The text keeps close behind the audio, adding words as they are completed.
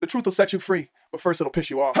truth will set you free, but first it'll piss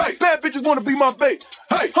you off. Hey, bad bitches wanna be my bait.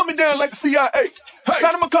 Hey, hunt me down like the CIA. Hey,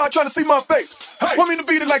 side of my car trying to see my face. Hey, want me to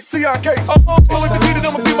beat it like the TIK. Oh, if it's heated,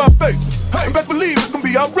 I'ma be my face. Hey, and best believe it's gonna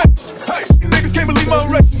be outrageous. Hey, niggas can't believe my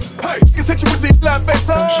race. Hey, niggas hit you with the live face.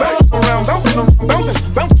 Bouncing around, bouncing around,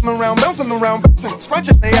 bouncing around, bouncing around, bouncing.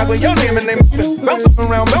 Scratching they out with your name and they moving. Bouncing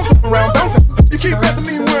around, bouncing around, bouncing. You keep asking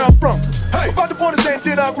me where I'm from. Hey, about the point of saying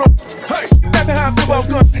did I run? Hey, that's how I feel about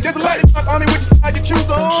guns. There's a light in my army, which side you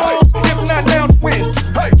choose on. Hey, if not down to win.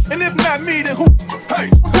 Hey, and if not me, then who? Hey,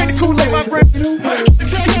 drink the Kool-Aid, my friend. Hey,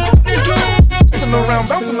 bouncing around,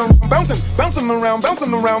 bouncing around, bouncing, bouncing around,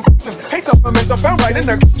 bouncing around, bouncing. Hate supplements, I found right in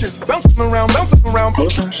their kitchens. Bouncing around, bouncing around,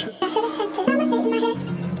 bouncing.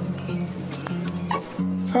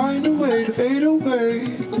 Find a way to fade away.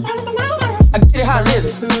 I get it how I live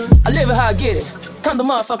it. I live it how I get it. Count the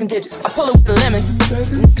motherfucking digits. I pull it with a lemon.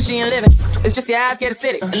 She ain't living. It's just your eyes get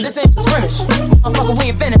acidic. And this ain't a scrimmage. Motherfucker, we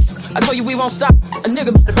ain't finished. I told you we won't stop. A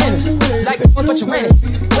nigga better finish. Like this was what you rented.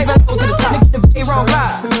 Wait, let's go to the top. Nigga, the wrong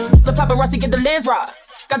ride. The paparazzi get the lens right.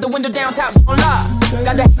 Got the window down, top on live.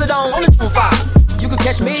 Got the hazard on the fire. You could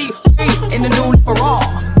catch me in the new Ferrari.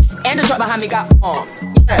 And the truck behind me got arms.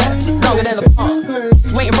 Yeah, longer than the palm.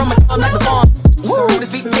 It's waiting from my tongue like the farms. Woo,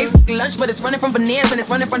 this beat tastes like lunch, but it's running from veneers and it's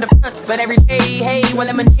running from the front. But every day, hey, well,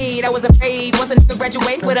 lemonade, I was afraid. Once a nigga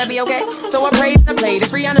graduate, would I be okay? So I prayed and I played.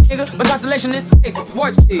 It's Rihanna, nigga, but constellation is space.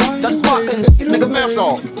 War speed, the spark couldn't chase, nigga. Bounce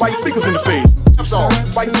on, white speakers in the face. Bounce on,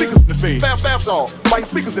 white speakers in the face. Bounce on, white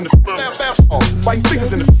speakers in the face. Bounce on, white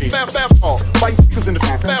speakers in the face. Bounce on, white speakers in the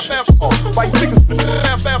face. Bounce on, white speakers in the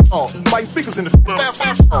face. Bounce on, white speakers in the face.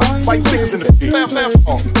 Bounce on, white speakers in the face. Bounce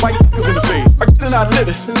on, white speakers in the face. I get it how I live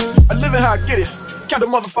it. I live it how I get it. Count the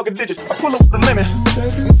motherfucking digits. I pull up with the lemon.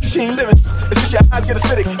 She ain't living. It's just your eyes get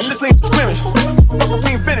acidic. And this ain't scrimmage. Fuck,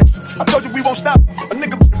 we ain't finished. I told you we won't stop. A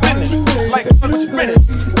nigga be bending. Like what you renting.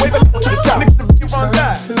 Wave it to the top. Nigga, the view run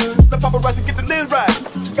die. The paparazzi get the lens right.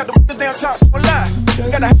 Got the window down top. One lie.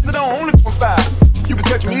 Got the hazard on. Only 1.5. You can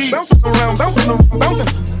catch me bouncing around, bouncing around, bouncing.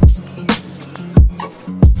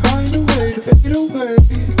 Find a way to fade away.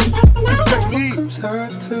 You can catch me. Comes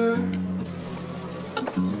hard to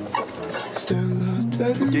still love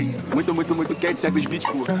that. Muito quente, serve os beats,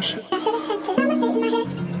 pô.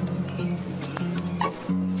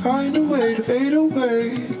 Find a way to fade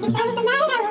away.